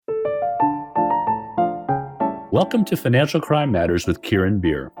Welcome to Financial Crime Matters with Kieran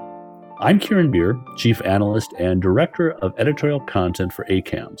Beer. I'm Kieran Beer, Chief Analyst and Director of Editorial Content for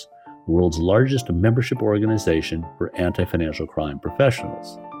ACAMS, the world's largest membership organization for anti-financial crime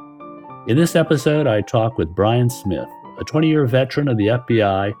professionals. In this episode, I talk with Brian Smith, a 20-year veteran of the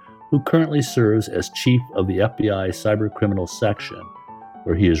FBI who currently serves as Chief of the FBI Cybercriminal Section,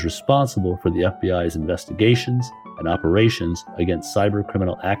 where he is responsible for the FBI's investigations and operations against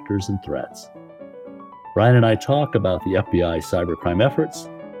cybercriminal actors and threats. Brian and I talk about the FBI cybercrime efforts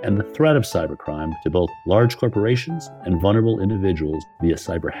and the threat of cybercrime to both large corporations and vulnerable individuals via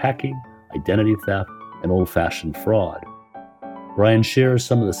cyber hacking, identity theft, and old-fashioned fraud. Brian shares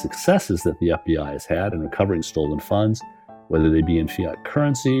some of the successes that the FBI has had in recovering stolen funds, whether they be in fiat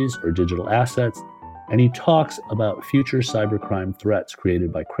currencies or digital assets, and he talks about future cybercrime threats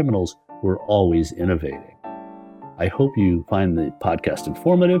created by criminals who are always innovating. I hope you find the podcast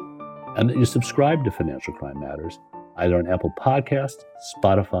informative and that you subscribe to Financial Crime Matters, either on Apple Podcasts,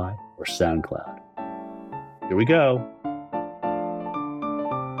 Spotify, or SoundCloud. Here we go.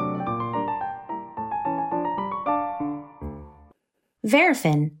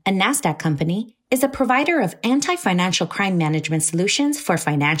 Verafin, a NASDAQ company, is a provider of anti-financial crime management solutions for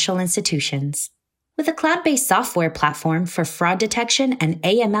financial institutions. With a cloud-based software platform for fraud detection and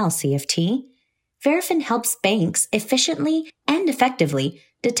AML/CFT, Verafin helps banks efficiently and effectively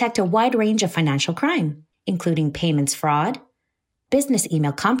detect a wide range of financial crime, including payments fraud, business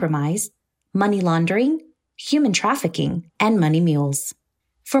email compromise, money laundering, human trafficking, and money mules.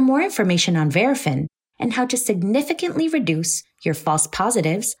 For more information on Verafin and how to significantly reduce your false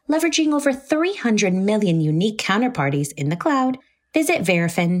positives, leveraging over 300 million unique counterparties in the cloud, visit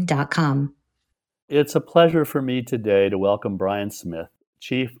verafin.com. It's a pleasure for me today to welcome Brian Smith,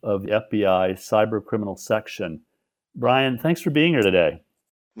 Chief of the FBI Cybercriminal Section. Brian, thanks for being here today.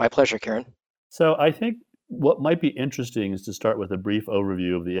 My pleasure, Kieran. So I think what might be interesting is to start with a brief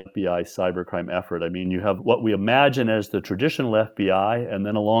overview of the FBI cybercrime effort. I mean, you have what we imagine as the traditional FBI, and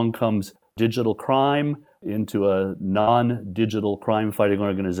then along comes digital crime into a non-digital crime-fighting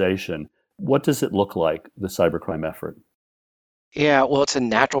organization. What does it look like, the cybercrime effort? Yeah, well, it's a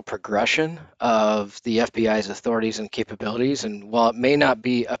natural progression of the FBI's authorities and capabilities. And while it may not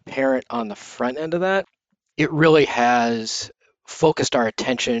be apparent on the front end of that, it really has focused our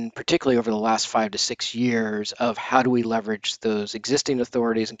attention, particularly over the last 5 to 6 years, of how do we leverage those existing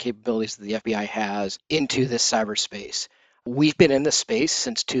authorities and capabilities that the FBI has into this cyberspace. We've been in this space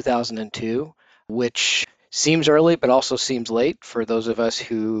since 2002, which seems early, but also seems late for those of us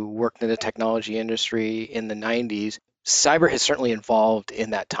who worked in the technology industry in the 90s. Cyber has certainly evolved in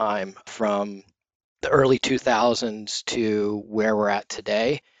that time from the early 2000s to where we're at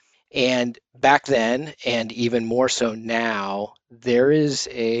today. And back then, and even more so now, there is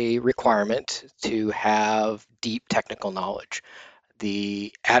a requirement to have deep technical knowledge.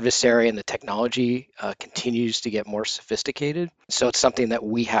 The adversary and the technology continues to get more sophisticated. So it's something that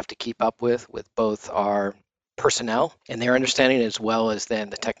we have to keep up with both our personnel and their understanding, as well as then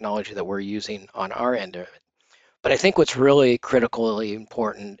the technology that we're using on our end of it. But I think what's really critically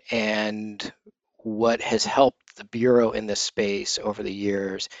important and what has helped the Bureau in this space over the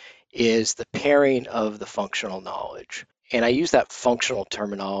years is the pairing of the functional knowledge. And I use that functional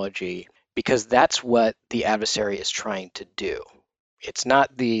terminology because that's what the adversary is trying to do. It's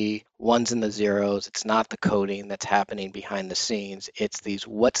not the ones and the zeros, it's not the coding that's happening behind the scenes, it's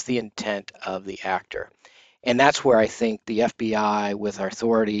what's the intent of the actor. And that's where I think the FBI, with our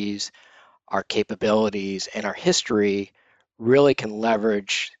authorities, our capabilities, and our history, really can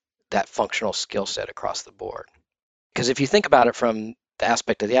leverage that functional skill set across the board. Because if you think about it from the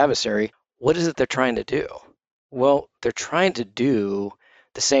aspect of the adversary, what is it they're trying to do? Well, they're trying to do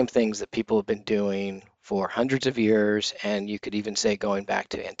the same things that people have been doing for hundreds of years, and you could even say going back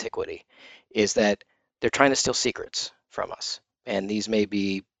to antiquity, is that they're trying to steal secrets from us. And these may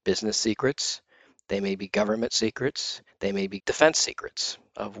be business secrets, they may be government secrets, they may be defense secrets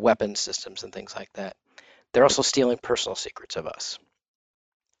of weapons systems and things like that. They're also stealing personal secrets of us.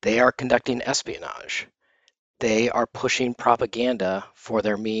 They are conducting espionage. They are pushing propaganda for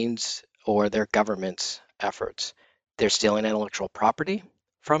their means or their government's efforts. They're stealing intellectual property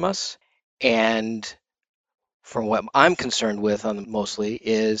from us. And from what I'm concerned with mostly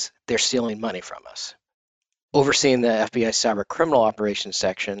is they're stealing money from us. Overseeing the FBI Cyber Criminal Operations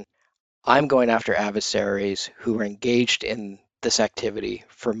Section, I'm going after adversaries who are engaged in this activity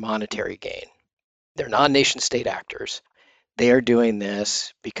for monetary gain. They're non-nation state actors. They are doing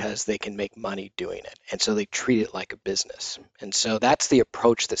this because they can make money doing it. And so they treat it like a business. And so that's the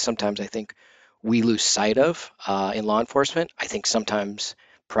approach that sometimes I think we lose sight of in law enforcement. I think sometimes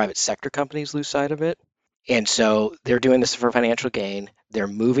private sector companies lose sight of it. And so they're doing this for financial gain. They're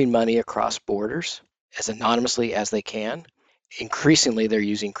moving money across borders as anonymously as they can. Increasingly, they're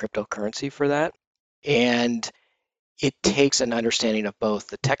using cryptocurrency for that. And it takes an understanding of both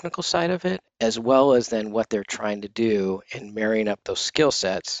the technical side of it as well as then what they're trying to do and marrying up those skill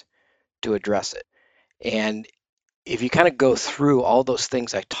sets to address it. And if you kind of go through all those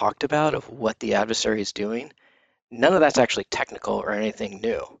things I talked about of what the adversary is doing, none of that's actually technical or anything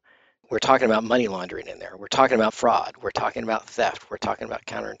new. We're talking about money laundering in there. We're talking about fraud. We're talking about theft. We're talking about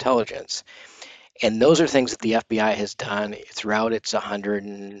counterintelligence. And those are things that the FBI has done throughout its 100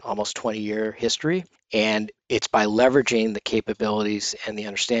 and almost 20-year history. And it's by leveraging the capabilities and the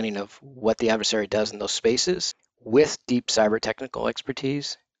understanding of what the adversary does in those spaces with deep cyber technical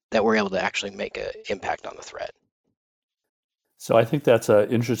expertise that we're able to actually make an impact on the threat. So I think that's an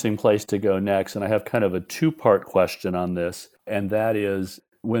interesting place to go next. And I have kind of a two-part question on this. And that is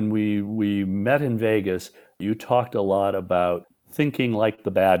when we met in Vegas, you talked a lot about thinking like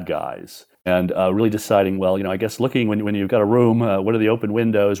the bad guys and really deciding, well, I guess looking when you've got a room, what are the open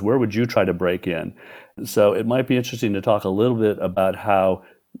windows? Where would you try to break in? So it might be interesting to talk a little bit about how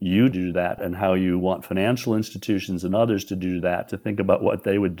you do that and how you want financial institutions and others to do that, to think about what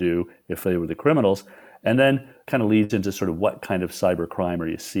they would do if they were the criminals. And then kind of leads into sort of what kind of cyber crime are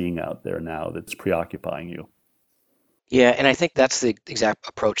you seeing out there now that's preoccupying you? Yeah, and I think that's the exact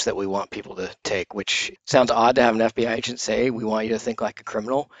approach that we want people to take, which sounds odd to have an FBI agent say, we want you to think like a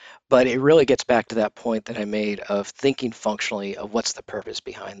criminal, but it really gets back to that point that I made of thinking functionally of what's the purpose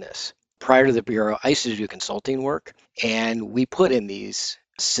behind this. Prior to the Bureau, I used to do consulting work, and we put in these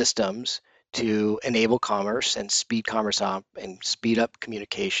systems to enable commerce and speed commerce up and speed up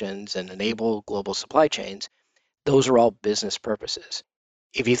communications and enable global supply chains. Those are all business purposes.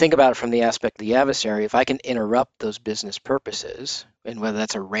 If you think about it from the aspect of the adversary, if I can interrupt those business purposes, and whether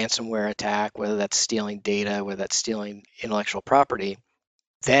that's a ransomware attack, whether that's stealing data, whether that's stealing intellectual property,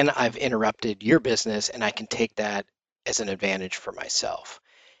 then I've interrupted your business and I can take that as an advantage for myself.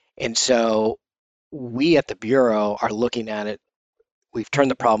 And so we at the Bureau are looking at it, we've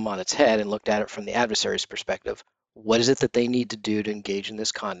turned the problem on its head and looked at it from the adversary's perspective. What is it that they need to do to engage in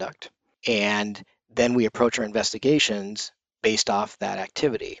this conduct? And then we approach our investigations based off that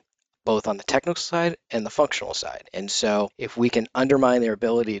activity, both on the technical side and the functional side. And so if we can undermine their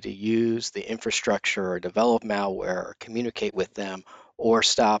ability to use the infrastructure or develop malware or communicate with them or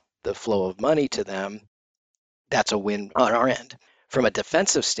stop the flow of money to them, that's a win on our end. From a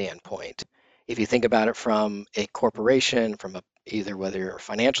defensive standpoint, if you think about it from a corporation, either whether you're a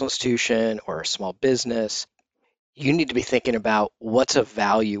financial institution or a small business, you need to be thinking about what's of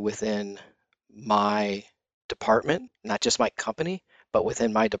value within my department, not just my company, but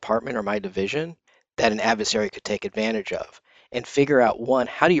within my department or my division that an adversary could take advantage of, and figure out, one,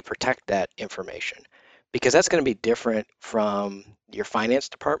 how do you protect that information? Because that's going to be different from your finance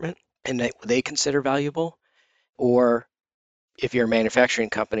department and that they consider valuable, or if you're a manufacturing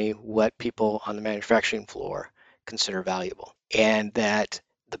company, what people on the manufacturing floor consider valuable. And that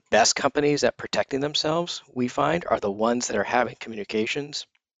the best companies at protecting themselves, we find, are the ones that are having communications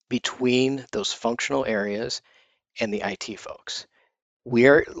between those functional areas and the IT folks. We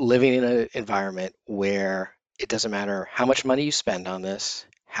are living in an environment where it doesn't matter how much money you spend on this,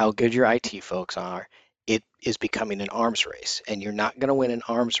 how good your IT folks are, it is becoming an arms race, and you're not going to win an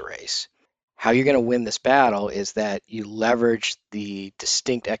arms race. How you're going to win this battle is that you leverage the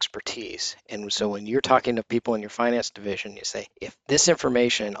distinct expertise. And so when you're talking to people in your finance division, you say, if this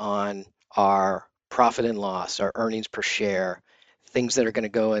information on our profit and loss, our earnings per share, things that are going to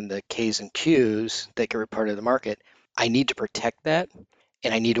go in the K's and Q's that get reported to the market, I need to protect that,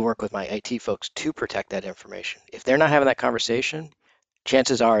 and I need to work with my IT folks to protect that information. If they're not having that conversation,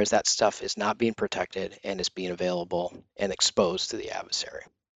 chances are is that stuff is not being protected and is being available and exposed to the adversary.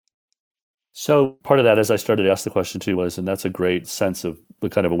 So part of that, as I started to ask the question too, was, and that's a great sense of the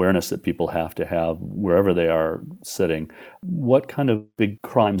kind of awareness that people have to have wherever they are sitting. What kind of big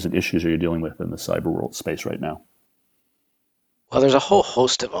crimes and issues are you dealing with in the cyber world space right now? Well, there's a whole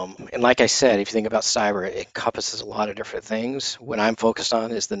host of them. And like I said, if you think about cyber, it encompasses a lot of different things. What I'm focused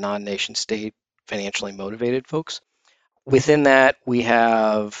on is the non-nation state financially motivated folks. Within that, we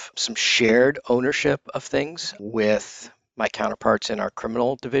have some shared ownership of things with my counterparts in our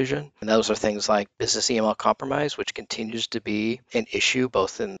criminal division. And those are things like business email compromise, which continues to be an issue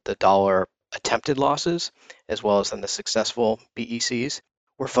both in the dollar attempted losses as well as in the successful BECs.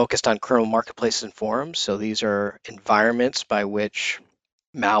 We're focused on criminal marketplaces and forums. So these are environments by which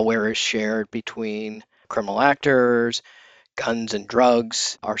malware is shared between criminal actors, guns and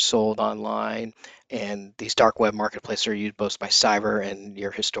drugs are sold online. And these dark web marketplaces are used both by cyber and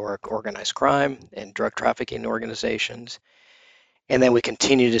your historic organized crime and drug trafficking organizations. And then we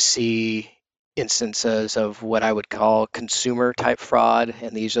continue to see instances of what I would call consumer type fraud.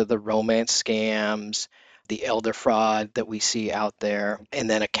 And these are the romance scams, the elder fraud that we see out there, and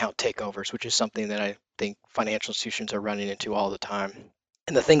then account takeovers, which is something that I think financial institutions are running into all the time.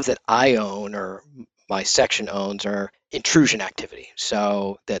 And the things that I own or my section owns are intrusion activity.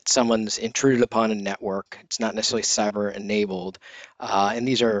 So that someone's intruded upon a network. It's not necessarily cyber enabled. And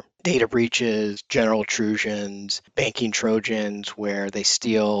these are data breaches, general intrusions, banking trojans, where they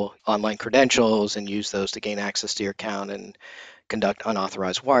steal online credentials and use those to gain access to your account and conduct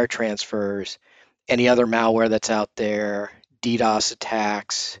unauthorized wire transfers. Any other malware that's out there, DDoS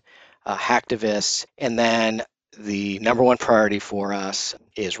attacks, hacktivists, and then the number one priority for us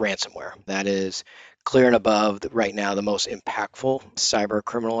is ransomware. That is clear and above right now the most impactful cyber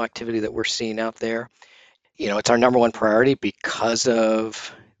criminal activity that we're seeing out there. It's our number one priority because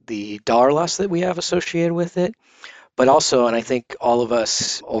of the dollar loss that we have associated with it, but also, and I think all of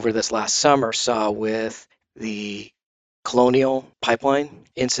us over this last summer saw with the Colonial Pipeline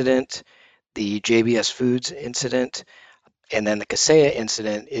incident, the JBS Foods incident, and then the Kaseya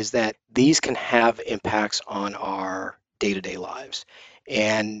incident, is that these can have impacts on our day-to-day lives.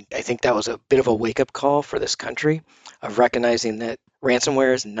 And I think that was a bit of a wake-up call for this country of recognizing that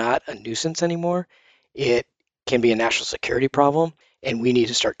ransomware is not a nuisance anymore. It can be a national security problem, and we need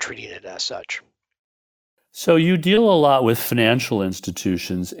to start treating it as such. So you deal a lot with financial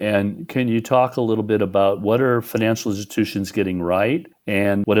institutions, and can you talk a little bit about what are financial institutions getting right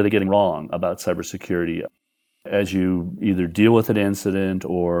and what are they getting wrong about cybersecurity as you either deal with an incident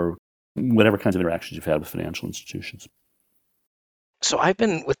or whatever kinds of interactions you've had with financial institutions? So I've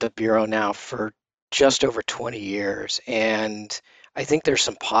been with the Bureau now for just over 20 years, and I think there's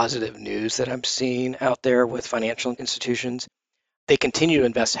some positive news that I'm seeing out there with financial institutions. They continue to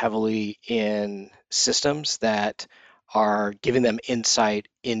invest heavily in systems that are giving them insight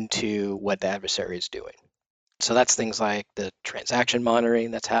into what the adversary is doing. So that's things like the transaction monitoring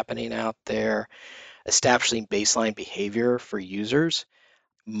that's happening out there, establishing baseline behavior for users,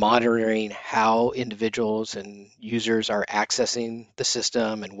 monitoring how individuals and users are accessing the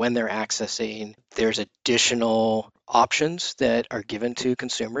system and when they're accessing. There's additional options that are given to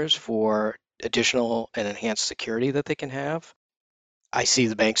consumers for additional and enhanced security that they can have. I see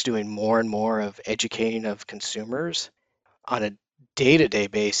the banks doing more and more of educating of consumers on a day-to-day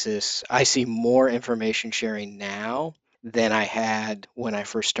basis. I see more information sharing now than I had when I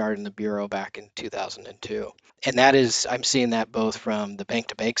first started in the Bureau back in 2002. And that is, I'm seeing that both from the bank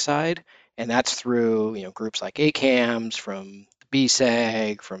to bank side, and that's through groups like ACAMS, from the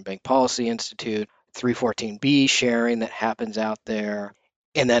BSEG, from Bank Policy Institute, 314B sharing that happens out there,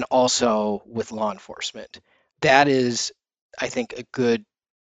 and then also with law enforcement. That is, I think, a good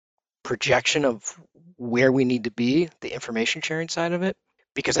projection of where we need to be, the information sharing side of it,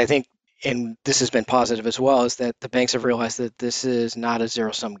 because I think, and this has been positive as well, is that the banks have realized that this is not a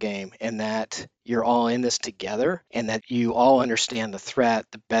zero-sum game and that you're all in this together and that you all understand the threat,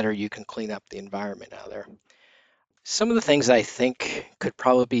 the better you can clean up the environment out there. Some of the things I think could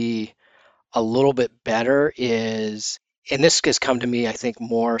probably be a little bit better is, and this has come to me, I think,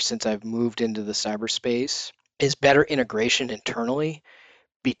 more since I've moved into the cyberspace, is better integration internally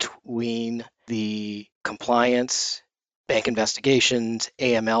between the compliance, bank investigations,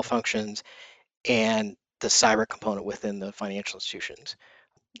 AML functions, and the cyber component within the financial institutions.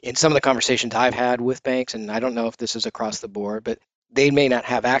 In some of the conversations I've had with banks, and I don't know if this is across the board, but they may not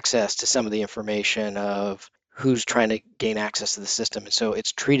have access to some of the information of who's trying to gain access to the system. And so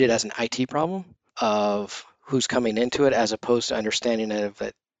it's treated as an IT problem of who's coming into it, as opposed to understanding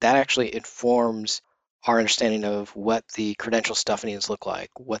that actually informs our understanding of what the credential stuffing look like,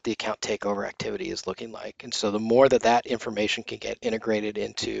 what the account takeover activity is looking like. And so the more that information can get integrated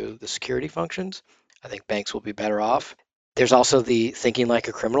into the security functions, I think banks will be better off. There's also the thinking like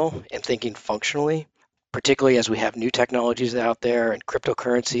a criminal and thinking functionally, particularly as we have new technologies out there, and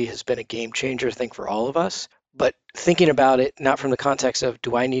cryptocurrency has been a game changer, I think, for all of us. But thinking about it not from the context of,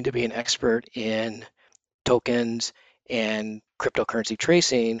 do I need to be an expert in tokens and cryptocurrency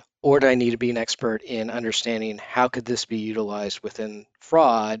tracing, or do I need to be an expert in understanding how could this be utilized within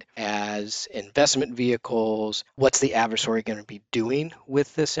fraud as investment vehicles? What's the adversary going to be doing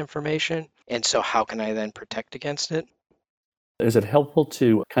with this information? And so how can I then protect against it? Is it helpful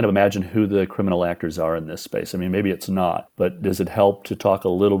to kind of imagine who the criminal actors are in this space? I mean, maybe it's not, but does it help to talk a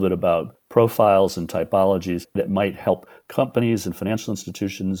little bit about profiles and typologies that might help companies and financial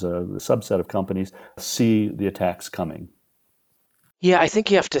institutions, the subset of companies, see the attacks coming? Yeah, I think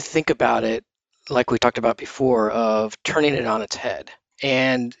you have to think about it like we talked about before, of turning it on its head.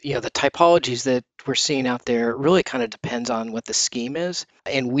 And the typologies that we're seeing out there really kind of depends on what the scheme is.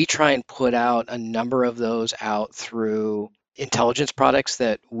 And we try and put out a number of those out through intelligence products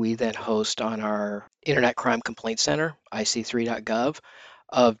that we then host on our Internet Crime Complaint Center, ic3.gov,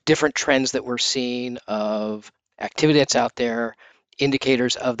 of different trends that we're seeing, of activity that's out there,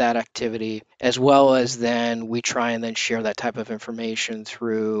 indicators of that activity, as well as then we try and then share that type of information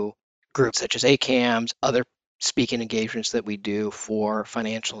through groups such as ACAMS, other speaking engagements that we do for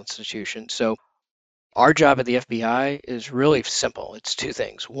financial institutions. So our job at the FBI is really simple. It's two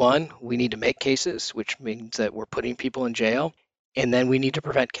things. One, we need to make cases, which means that we're putting people in jail, and then we need to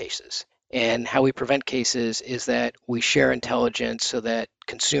prevent cases. And how we prevent cases is that we share intelligence so that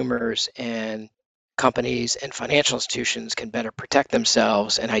consumers and companies and financial institutions can better protect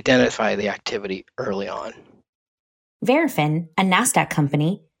themselves and identify the activity early on. Verafin, a NASDAQ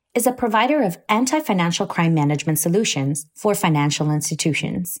company, is a provider of anti-financial crime management solutions for financial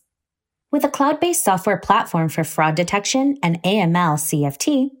institutions. With a cloud-based software platform for fraud detection and AML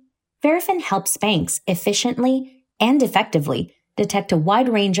CFT, Verafin helps banks efficiently and effectively detect a wide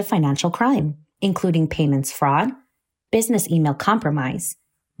range of financial crime, including payments fraud, business email compromise,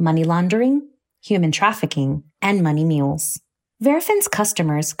 money laundering, human trafficking, and money mules. Verafin's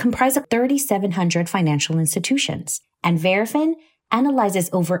customers comprise of 3,700 financial institutions, and Verafin analyzes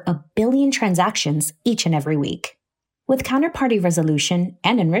over 1 billion transactions each and every week. With counterparty resolution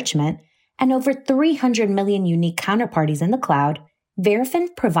and enrichment, and over 300 million unique counterparties in the cloud, Verafin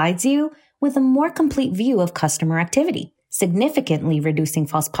provides you with a more complete view of customer activity, significantly reducing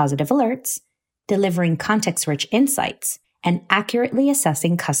false positive alerts, delivering context-rich insights, and accurately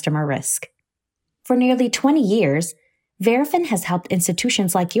assessing customer risk. For nearly 20 years, Verafin has helped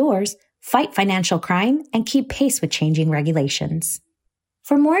institutions like yours fight financial crime and keep pace with changing regulations.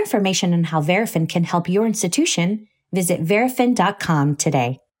 For more information on how Verafin can help your institution, visit verafin.com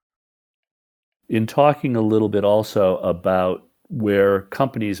today. In talking a little bit also about where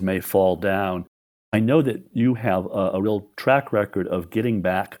companies may fall down, I know that you have a real track record of getting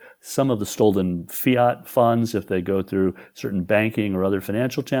back some of the stolen fiat funds if they go through certain banking or other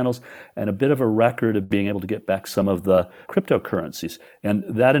financial channels, and a bit of a record of being able to get back some of the cryptocurrencies. And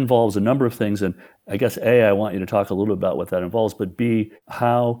that involves a number of things. And I guess, A, I want you to talk a little bit about what that involves, but B,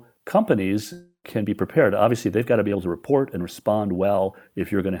 how companies can be prepared. Obviously, they've got to be able to report and respond well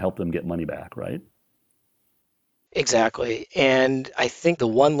if you're going to help them get money back, right? Exactly. And I think the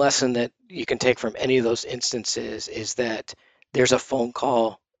one lesson that you can take from any of those instances is that there's a phone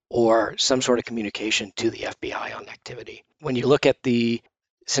call or some sort of communication to the FBI on activity. When you look at the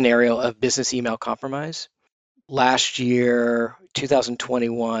scenario of business email compromise, last year,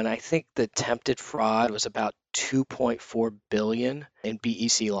 2021, I think the attempted fraud was about 2.4 billion in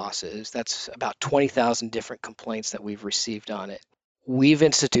BEC losses. That's about 20,000 different complaints that we've received on it. We've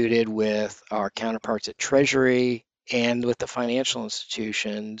instituted with our counterparts at Treasury and with the financial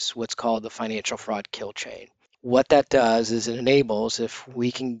institutions what's called the financial fraud kill chain. What that does is it enables, if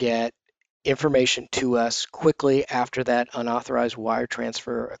we can get information to us quickly after that unauthorized wire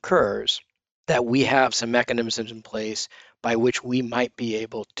transfer occurs, that we have some mechanisms in place by which we might be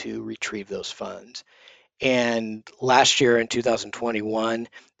able to retrieve those funds. And last year in 2021,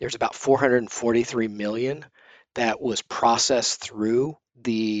 there's about 443 million that was processed through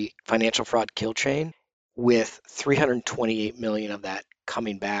the financial fraud kill chain, with 328 million of that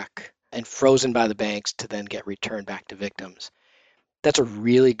coming back and frozen by the banks to then get returned back to victims. That's a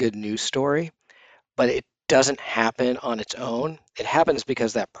really good news story, but it doesn't happen on its own. It happens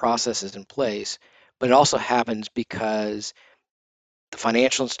because that process is in place, but it also happens because the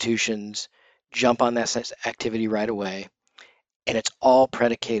financial institutions jump on that activity right away, and it's all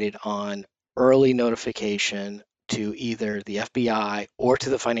predicated on early notification to either the FBI or to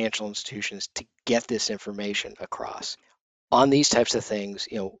the financial institutions to get this information across. On these types of things,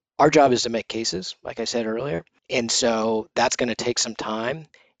 our job is to make cases, like I said earlier, and so that's going to take some time,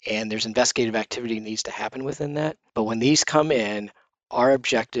 and there's investigative activity needs to happen within that. But when these come in, our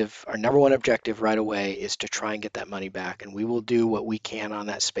number one objective right away is to try and get that money back, and we will do what we can on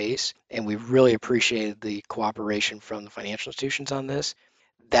that space. And we really appreciated the cooperation from the financial institutions on this.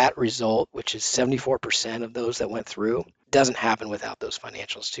 That result, which is 74% of those that went through, doesn't happen without those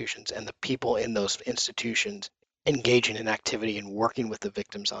financial institutions and the people in those institutions engaging in activity and working with the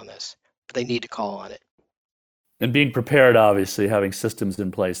victims on this. But they need to call on it. And being prepared, obviously, having systems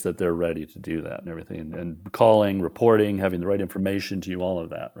in place that they're ready to do that and everything, and calling, reporting, having the right information to you, all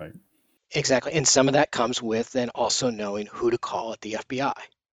of that, right? Exactly. And some of that comes with then also knowing who to call at the FBI,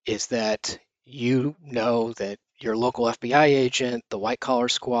 is that you know that your local FBI agent, the white collar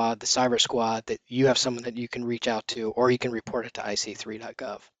squad, the cyber squad, that you have someone that you can reach out to, or you can report it to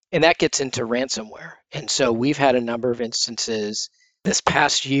ic3.gov. And that gets into ransomware. And so we've had a number of instances this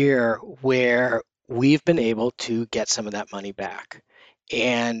past year where we've been able to get some of that money back.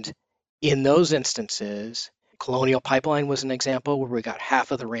 And in those instances, Colonial Pipeline was an example where we got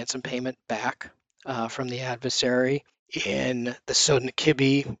half of the ransom payment back from the adversary. In the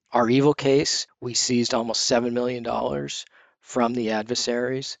Sodinokibi, our evil case, we seized almost $7 million from the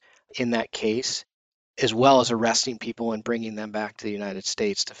adversaries in that case, as well as arresting people and bringing them back to the United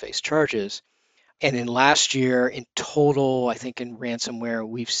States to face charges. And in last year, in total, I think in ransomware,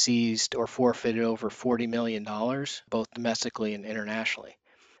 we've seized or forfeited over $40 million, both domestically and internationally.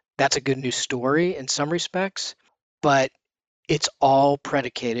 That's a good news story in some respects, but it's all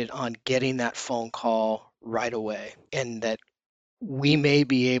predicated on getting that phone call right away, and that we may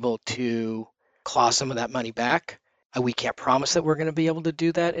be able to claw some of that money back. We can't promise that we're going to be able to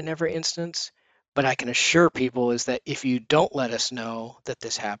do that in every instance, but I can assure people is that if you don't let us know that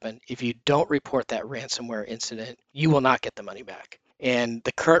this happened, if you don't report that ransomware incident, you will not get the money back. And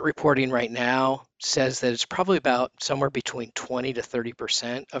the current reporting right now says that it's probably about somewhere between 20 to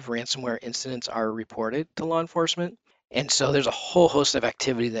 30% of ransomware incidents are reported to law enforcement. And so there's a whole host of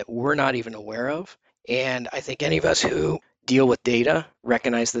activity that we're not even aware of. And I think any of us who deal with data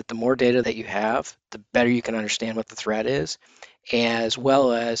recognize that the more data that you have, the better you can understand what the threat is, as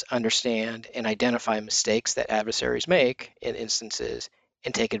well as understand and identify mistakes that adversaries make in instances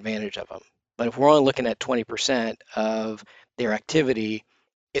and take advantage of them. But if we're only looking at 20% of their activity,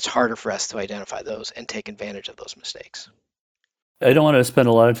 it's harder for us to identify those and take advantage of those mistakes. I don't want to spend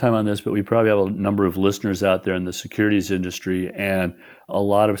a lot of time on this, but we probably have a number of listeners out there in the securities industry and a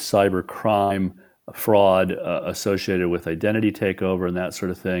lot of cyber crime, fraud associated with identity takeover and that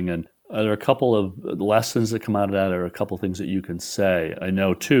sort of thing. And are there a couple of lessons that come out of that, or a couple of things that you can say? I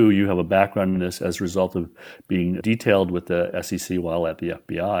know, too, you have a background in this as a result of being detailed with the SEC while at the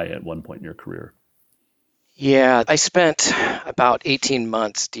FBI at one point in your career. Yeah, I spent about 18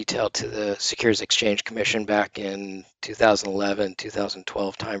 months detailed to the Securities Exchange Commission back in 2011,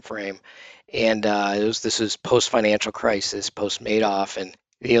 2012 timeframe. And this was post-financial crisis, post-Madoff. And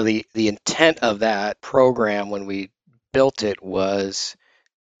the intent of that program when we built it was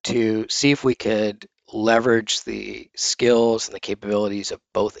to see if we could leverage the skills and the capabilities of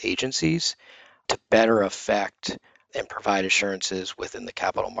both agencies to better affect and provide assurances within the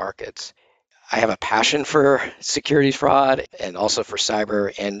capital markets. I have a passion for securities fraud and also for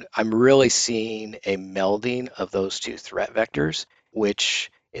cyber, and I'm really seeing a melding of those two threat vectors, which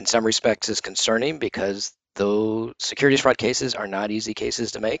in some respects is concerning because though securities fraud cases are not easy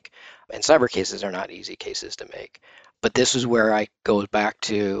cases to make, and cyber cases are not easy cases to make. But this is where I go back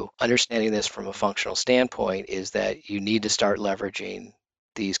to understanding this from a functional standpoint, is that you need to start leveraging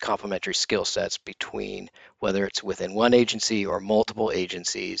these complementary skill sets between whether it's within one agency or multiple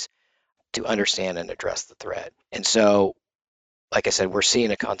agencies to understand and address the threat. And so, like I said, we're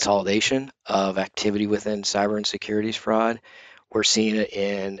seeing a consolidation of activity within cyber and securities fraud. We're seeing it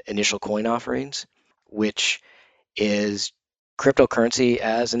in initial coin offerings, which is cryptocurrency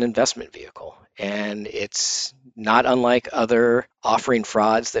as an investment vehicle. And it's not unlike other offering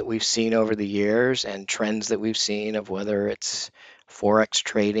frauds that we've seen over the years and trends that we've seen of whether it's Forex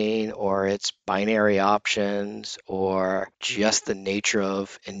trading or it's binary options or just the nature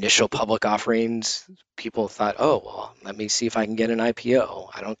of initial public offerings. People thought, oh, well, let me see if I can get an IPO.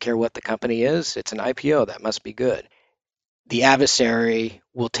 I don't care what the company is, it's an IPO, that must be good. The adversary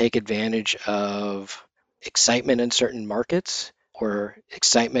will take advantage of excitement in certain markets or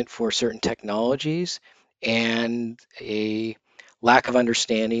excitement for certain technologies and a lack of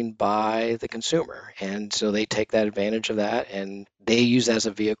understanding by the consumer. And so they take that advantage of that and they use that as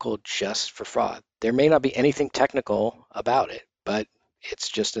a vehicle just for fraud. There may not be anything technical about it, but it's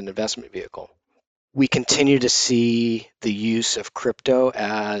just an investment vehicle. We continue to see the use of crypto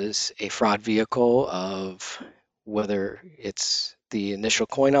as a fraud vehicle of whether it's the initial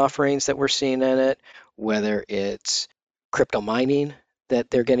coin offerings that we're seeing in it, whether it's crypto mining that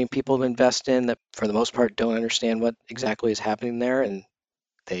they're getting people to invest in that for the most part don't understand what exactly is happening there, and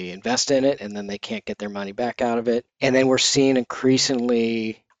they invest in it and then they can't get their money back out of it. And then we're seeing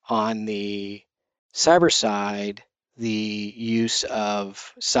increasingly on the cyber side the use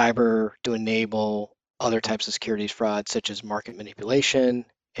of cyber to enable other types of securities fraud, such as market manipulation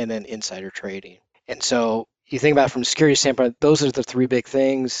and then insider trading. And so you think about it from a security standpoint, those are the three big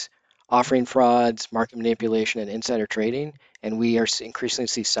things: offering frauds, market manipulation, and insider trading. And we are increasingly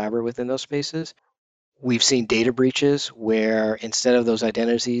see cyber within those spaces. We've seen data breaches where instead of those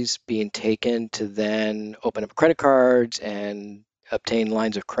identities being taken to then open up credit cards and obtain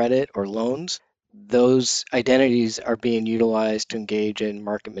lines of credit or loans, those identities are being utilized to engage in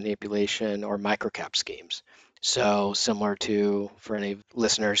market manipulation or microcap schemes. So similar to, for any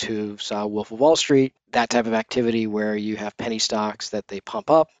listeners who saw Wolf of Wall Street, that type of activity where you have penny stocks that they pump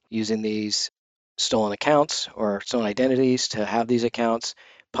up using these stolen accounts or stolen identities to have these accounts,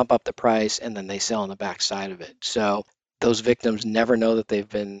 pump up the price, and then they sell on the back side of it. So those victims never know that they've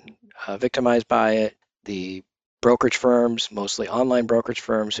been victimized by it. The brokerage firms, mostly online brokerage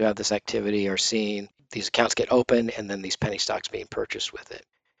firms who have this activity, are seeing these accounts get open and then these penny stocks being purchased with it.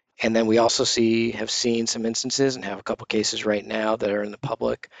 And then we also have seen some instances and have a couple cases right now that are in the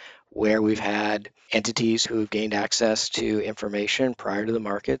public where we've had entities who have gained access to information prior to the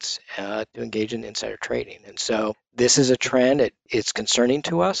markets to engage in insider trading. And so this is a trend. It's concerning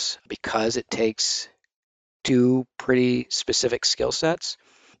to us because it takes two pretty specific skill sets.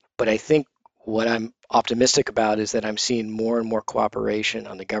 But I think what I'm optimistic about is that I'm seeing more and more cooperation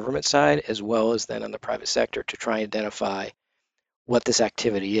on the government side as well as then on the private sector to try and identify what this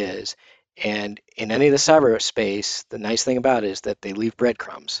activity is. And in any of the cyberspace, the nice thing about it is that they leave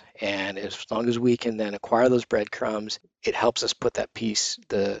breadcrumbs. And as long as we can then acquire those breadcrumbs, it helps us put that piece,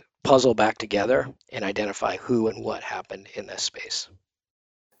 the puzzle, back together and identify who and what happened in this space.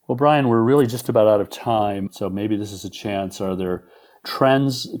 Well, Brian, we're really just about out of time, so maybe this is a chance. Are there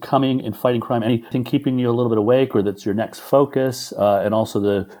trends coming in fighting crime? Anything keeping you a little bit awake, or that's your next focus? And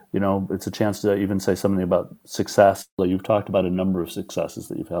also it's a chance to even say something about success. You've talked about a number of successes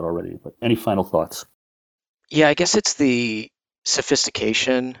that you've had already, but any final thoughts? Yeah, I guess it's the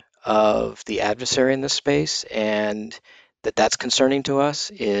sophistication of the adversary in this space, and that's concerning to us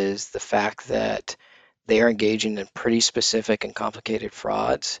is the fact that they are engaging in pretty specific and complicated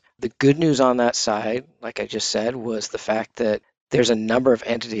frauds. The good news on that side, like I just said, was the fact that there's a number of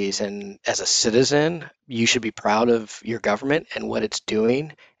entities, and as a citizen, you should be proud of your government and what it's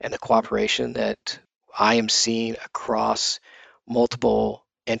doing and the cooperation that I am seeing across multiple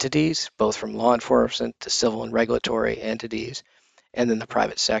entities, both from law enforcement to civil and regulatory entities, and then the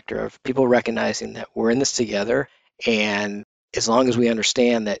private sector, of people recognizing that we're in this together. And as long as we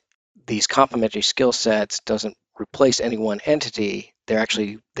understand that these complementary skill sets doesn't replace any one entity, they're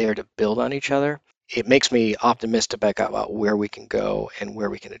actually there to build on each other. It makes me optimistic about where we can go and where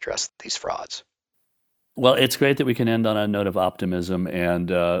we can address these frauds. Well, it's great that we can end on a note of optimism. And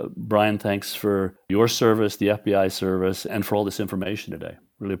Brian, thanks for your service, the FBI service, and for all this information today.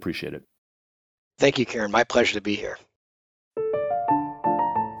 Really appreciate it. Thank you, Kieran. My pleasure to be here.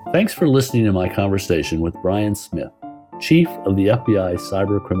 Thanks for listening to my conversation with Brian Smith, Chief of the FBI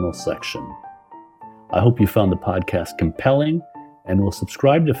Cyber Criminal Section. I hope you found the podcast compelling and will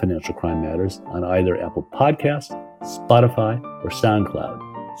subscribe to Financial Crime Matters on either Apple Podcasts, Spotify, or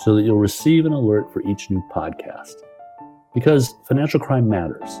SoundCloud so that you'll receive an alert for each new podcast. Because financial crime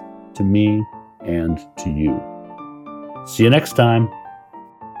matters to me and to you. See you next time.